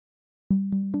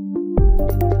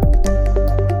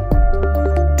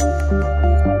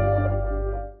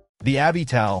The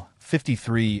Avital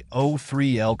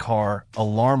 5303L car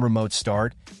alarm remote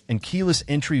start and keyless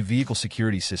entry vehicle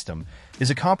security system is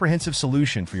a comprehensive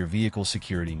solution for your vehicle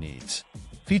security needs.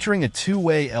 Featuring a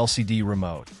two-way LCD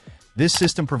remote, this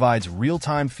system provides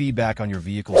real-time feedback on your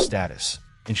vehicle status,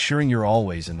 ensuring you're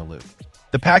always in the loop.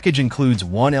 The package includes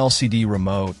one LCD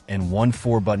remote and one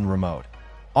 4-button remote,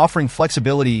 offering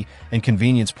flexibility and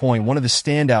convenience. One of the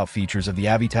standout features of the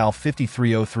Avital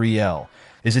 5303L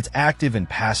is its active and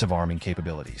passive arming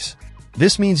capabilities.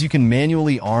 This means you can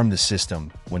manually arm the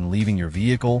system when leaving your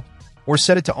vehicle or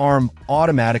set it to arm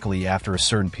automatically after a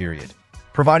certain period,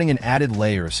 providing an added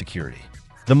layer of security.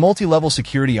 The multi-level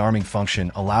security arming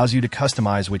function allows you to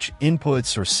customize which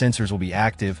inputs or sensors will be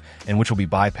active and which will be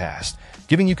bypassed,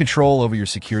 giving you control over your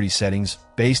security settings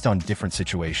based on different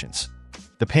situations.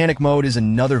 The panic mode is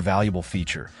another valuable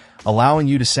feature, allowing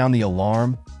you to sound the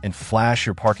alarm and flash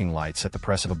your parking lights at the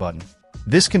press of a button.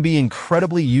 This can be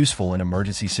incredibly useful in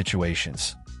emergency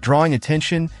situations, drawing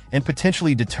attention and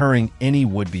potentially deterring any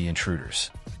would-be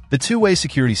intruders. The two-way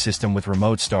security system with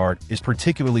remote start is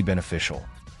particularly beneficial,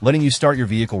 letting you start your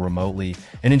vehicle remotely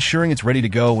and ensuring it's ready to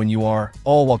go when you are,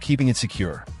 all while keeping it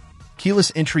secure.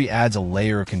 Keyless entry adds a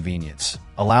layer of convenience,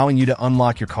 allowing you to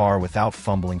unlock your car without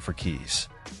fumbling for keys.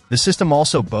 The system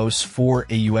also boasts 4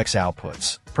 AUX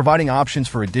outputs, providing options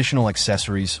for additional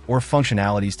accessories or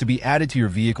functionalities to be added to your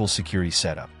vehicle's security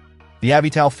setup. The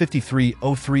Avital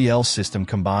 5303L system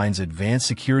combines advanced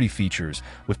security features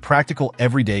with practical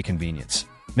everyday convenience,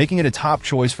 making it a top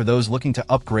choice for those looking to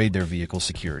upgrade their vehicle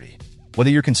security. Whether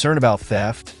you're concerned about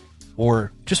theft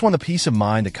or just want the peace of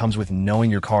mind that comes with knowing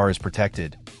your car is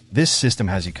protected, this system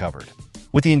has you covered.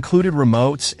 With the included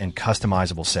remotes and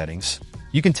customizable settings,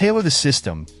 you can tailor the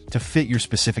system to fit your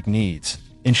specific needs,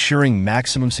 ensuring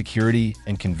maximum security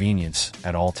and convenience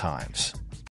at all times.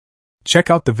 Check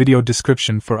out the video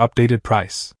description for updated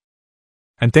price.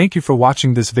 And thank you for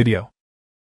watching this video.